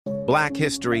Black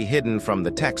history hidden from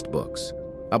the textbooks.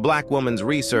 A black woman's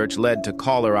research led to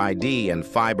caller ID and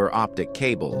fiber-optic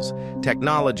cables,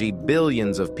 technology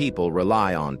billions of people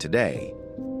rely on today.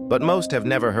 But most have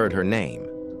never heard her name.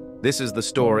 This is the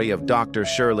story of Dr.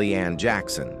 Shirley Ann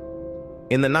Jackson.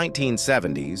 In the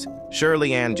 1970s,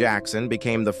 Shirley Ann Jackson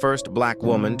became the first black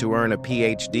woman to earn a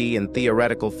PhD in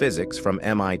theoretical physics from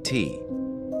MIT.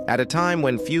 At a time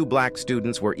when few black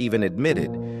students were even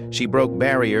admitted, she broke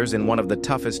barriers in one of the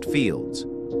toughest fields.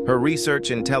 Her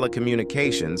research in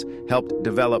telecommunications helped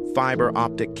develop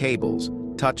fiber-optic cables,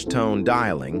 touch-tone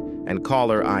dialing, and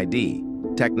caller ID,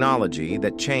 technology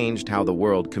that changed how the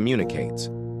world communicates.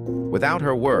 Without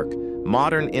her work,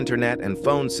 modern internet and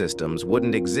phone systems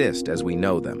wouldn't exist as we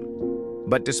know them.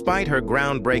 But despite her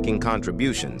groundbreaking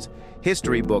contributions,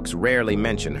 history books rarely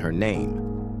mention her name.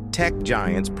 Tech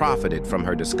giants profited from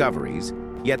her discoveries,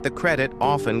 yet the credit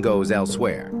often goes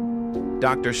elsewhere.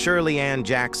 Dr. Shirley Ann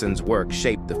Jackson's work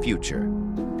shaped the future,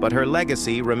 but her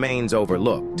legacy remains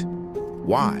overlooked.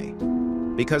 Why?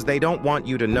 Because they don't want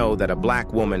you to know that a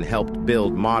black woman helped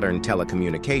build modern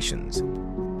telecommunications.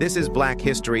 This is black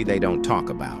history they don't talk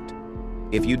about.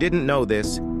 If you didn't know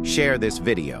this, share this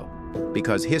video,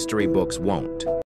 because history books won't.